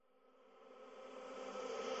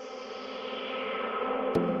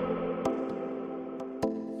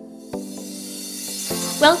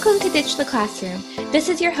Welcome to Ditch the Classroom. This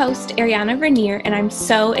is your host, Ariana Vernier, and I'm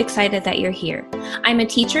so excited that you're here. I'm a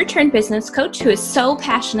teacher turned business coach who is so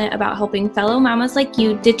passionate about helping fellow mamas like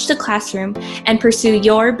you ditch the classroom and pursue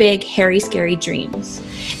your big, hairy, scary dreams.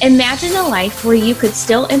 Imagine a life where you could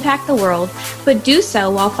still impact the world, but do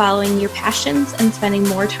so while following your passions and spending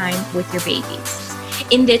more time with your babies.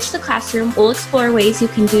 In Ditch the Classroom, we'll explore ways you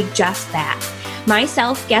can do just that.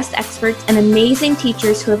 Myself, guest experts, and amazing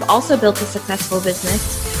teachers who have also built a successful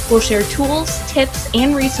business will share tools, tips,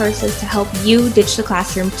 and resources to help you ditch the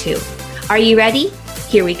classroom too. Are you ready?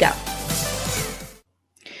 Here we go.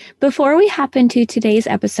 Before we hop into today's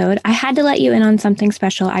episode, I had to let you in on something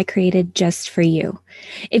special I created just for you.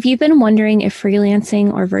 If you've been wondering if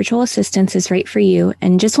freelancing or virtual assistance is right for you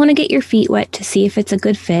and just want to get your feet wet to see if it's a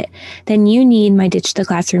good fit, then you need my Ditch the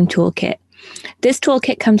Classroom toolkit. This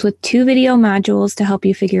toolkit comes with 2 video modules to help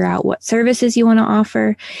you figure out what services you want to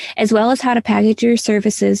offer, as well as how to package your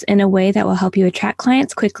services in a way that will help you attract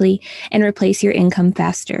clients quickly and replace your income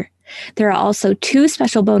faster. There are also 2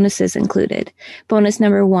 special bonuses included. Bonus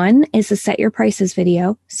number 1 is the Set Your Prices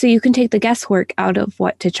video, so you can take the guesswork out of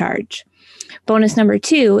what to charge. Bonus number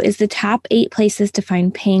 2 is the Top 8 Places to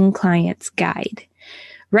Find Paying Clients guide.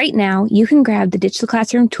 Right now, you can grab the Ditch the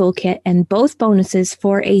Classroom toolkit and both bonuses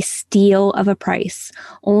for a steal of a price,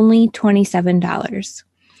 only $27.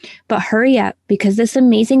 But hurry up, because this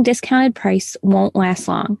amazing discounted price won't last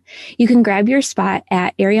long. You can grab your spot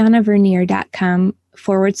at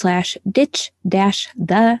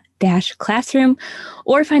arianavernier.com/ditch-the-classroom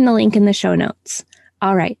or find the link in the show notes.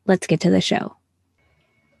 All right, let's get to the show.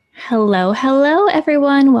 Hello,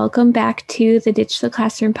 everyone. Welcome back to the Ditch the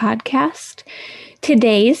Classroom podcast.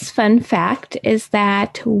 Today's fun fact is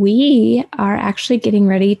that we are actually getting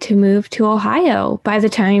ready to move to Ohio. By the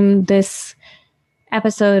time this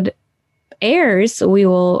episode airs, we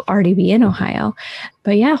will already be in Ohio.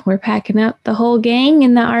 But yeah, we're packing up the whole gang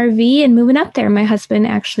in the RV and moving up there. My husband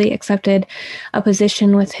actually accepted a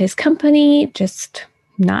position with his company, just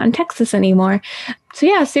not in Texas anymore. So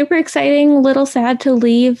yeah, super exciting. A little sad to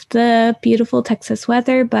leave the beautiful Texas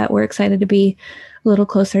weather, but we're excited to be a little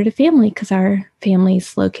closer to family because our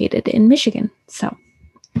family's located in Michigan. So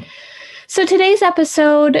today's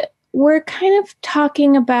episode, we're kind of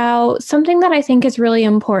talking about something that I think is really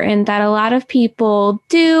important that a lot of people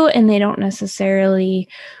do and they don't necessarily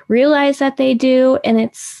realize that they do. And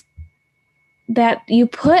it's that you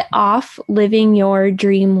put off living your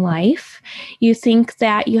dream life. You think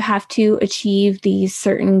that you have to achieve these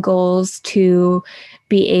certain goals to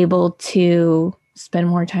be able to spend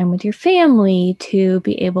more time with your family, to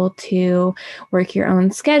be able to work your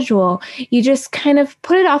own schedule. You just kind of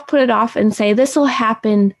put it off and say, this will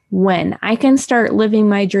happen when I can start living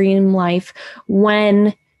my dream life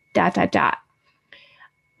when ... I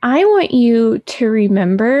want you to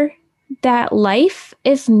remember that life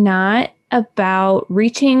is not about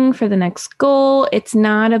reaching for the next goal. It's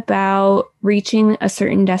not about reaching a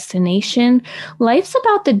certain destination. Life's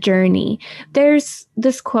about the journey. There's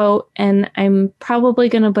this quote, and I'm probably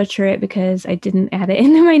going to butcher it because I didn't add it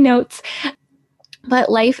into my notes, but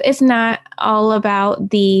life is not all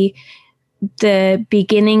about the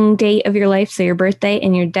beginning date of your life, so your birthday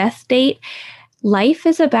and your death date. Life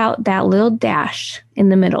is about that little dash in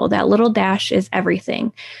the middle. That little dash is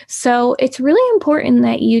everything. So it's really important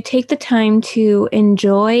that you take the time to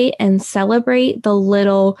enjoy and celebrate the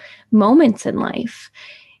little moments in life.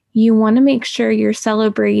 You want to make sure you're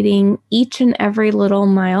celebrating each and every little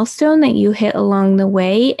milestone that you hit along the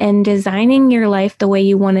way and designing your life the way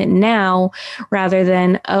you want it now, rather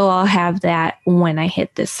than, I'll have that when I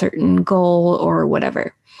hit this certain goal or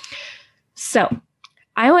whatever. So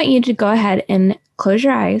I want you to go ahead and close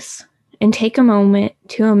your eyes and take a moment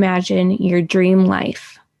to imagine your dream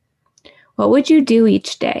life. What would you do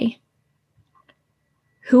each day?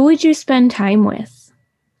 Who would you spend time with?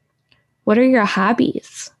 What are your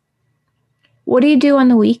hobbies? What do you do on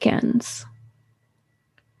the weekends?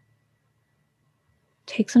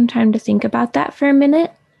 Take some time to think about that for a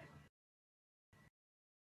minute.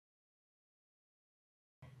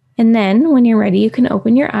 And then when you're ready, you can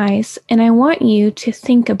open your eyes, and I want you to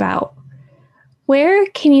think about, where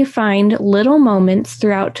can you find little moments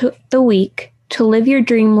throughout the week to live your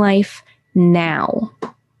dream life now?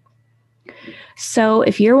 So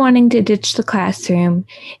if you're wanting to ditch the classroom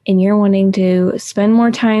and you're wanting to spend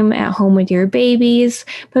more time at home with your babies,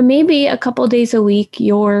 but maybe a couple days a week,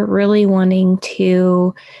 you're really wanting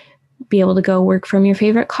to be able to go work from your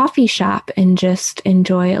favorite coffee shop and just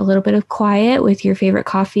enjoy a little bit of quiet with your favorite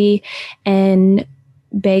coffee and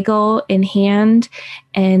bagel in hand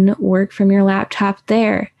and work from your laptop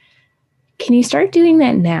there. Can you start doing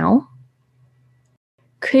that now?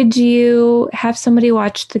 Could you have somebody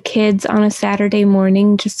watch the kids on a Saturday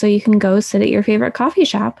morning just so you can go sit at your favorite coffee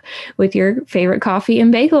shop with your favorite coffee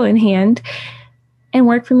and bagel in hand and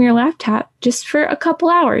work from your laptop just for a couple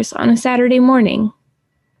hours on a Saturday morning?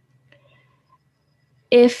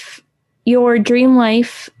 If your dream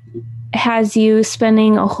life has you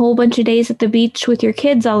spending a whole bunch of days at the beach with your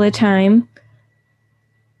kids all the time,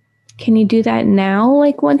 can you do that now,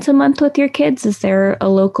 like once a month with your kids? Is there a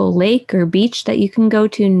local lake or beach that you can go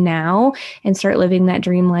to now and start living that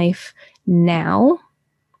dream life now?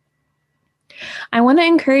 I want to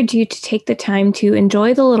encourage you to take the time to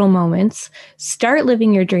enjoy the little moments, start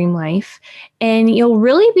living your dream life, and you'll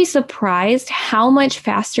really be surprised how much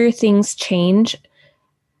faster things change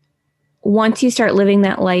once you start living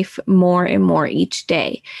that life more and more each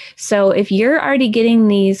day. So if you're already getting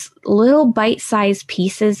these little bite-sized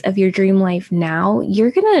pieces of your dream life now,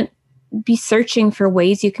 you're going to be searching for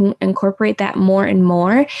ways you can incorporate that more and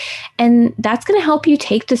more. And that's going to help you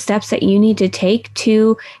take the steps that you need to take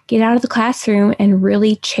to get out of the classroom and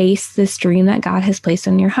really chase this dream that God has placed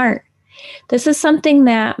on your heart. This is something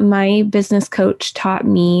that my business coach taught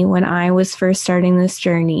me when I was first starting this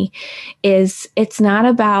journey, is it's not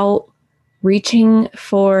about reaching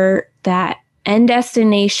for that end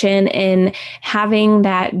destination and having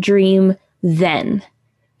that dream then.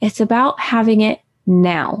 It's about having it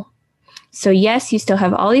now. So yes, you still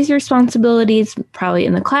have all these responsibilities, probably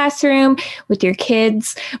in the classroom with your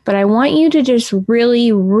kids, but I want you to just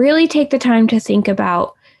really, really take the time to think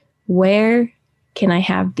about, where can I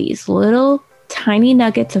have these little tiny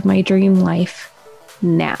nuggets of my dream life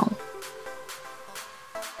now?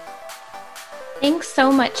 Thanks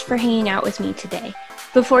so much for hanging out with me today.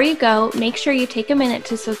 Before you go, make sure you take a minute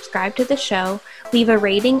to subscribe to the show, leave a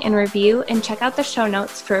rating and review, and check out the show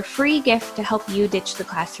notes for a free gift to help you ditch the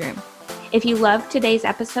classroom. If you loved today's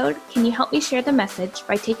episode, can you help me share the message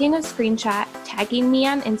by taking a screenshot, tagging me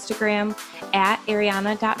on Instagram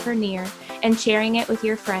 @Ariana.Vernier, and sharing it with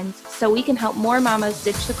your friends so we can help more mamas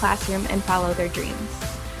ditch the classroom and follow their dreams.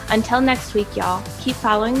 Until next week, y'all, keep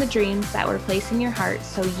following the dreams that were placed in your heart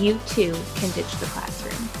so you too can ditch the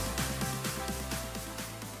classroom.